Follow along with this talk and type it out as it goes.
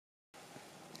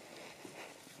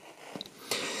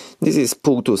This is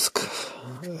PULTUSK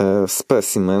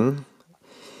specimen.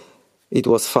 It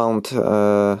was found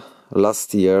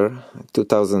last year,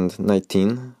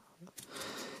 2019,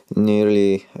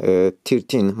 nearly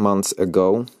 13 months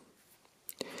ago.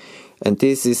 And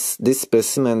this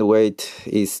specimen weight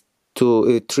is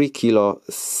 3 kilo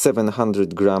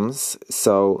 700 grams.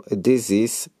 So this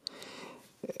is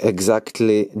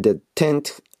exactly the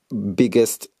 10th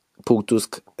biggest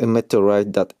PULTUSK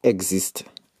meteorite that exists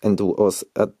and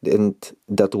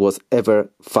that was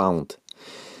ever found.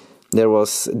 There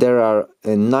are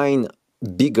 9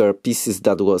 bigger pieces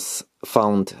that was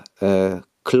found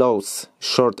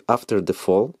short after the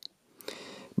fall,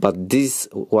 but this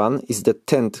one is the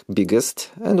 10th biggest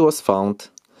and was found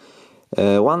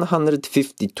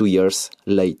 152 years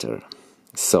later.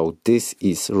 So this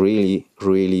is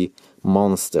really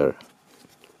monster,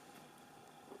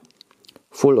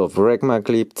 full of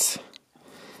regmaglyphs.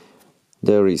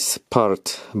 There is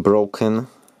part broken.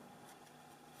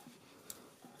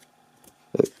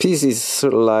 Piece is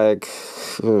like,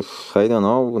 I don't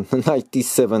know,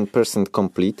 97%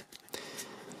 complete.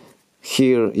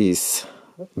 Here is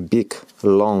big,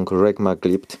 long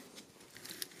regmaglyph.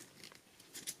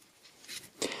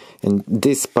 And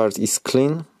this part is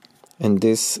clean, and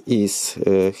this is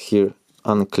here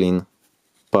unclean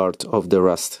part of the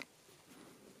rust.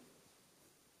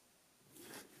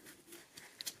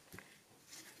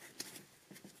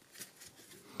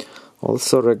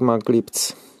 Also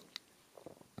regmaglyphs.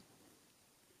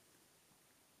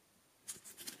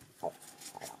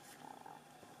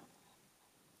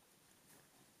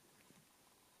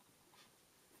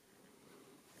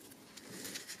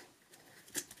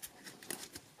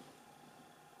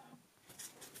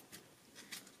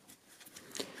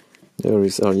 There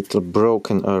is a little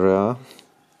broken area,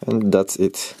 and that's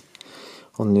it.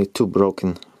 Only 2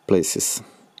 broken places.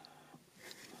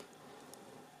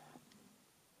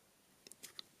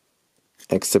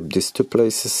 Except these 2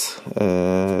 places,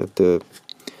 the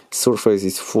surface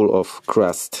is full of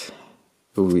crust,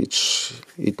 which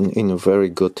is in a very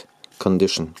good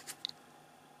condition.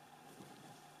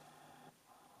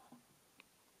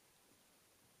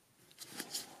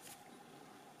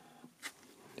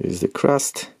 There is the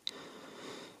crust.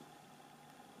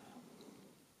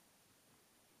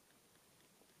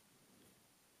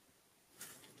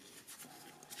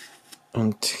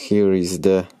 And here is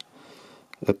a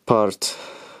part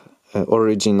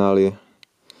originally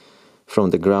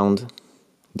from the ground.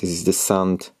 This is the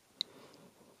sand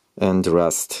and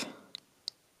rust.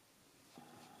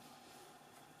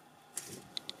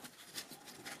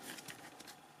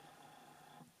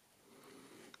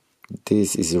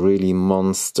 This is really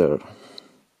monster.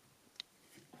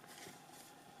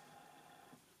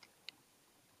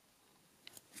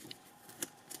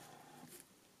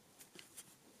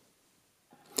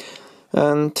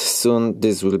 And soon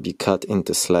this will be cut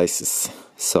into slices.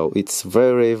 So it's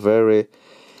very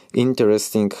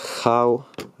interesting how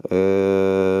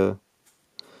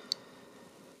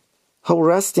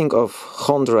rusting of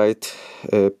chondrite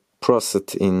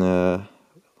processed in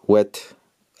wet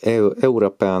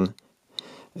European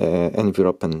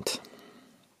environment.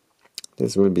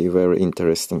 This will be very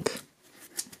interesting.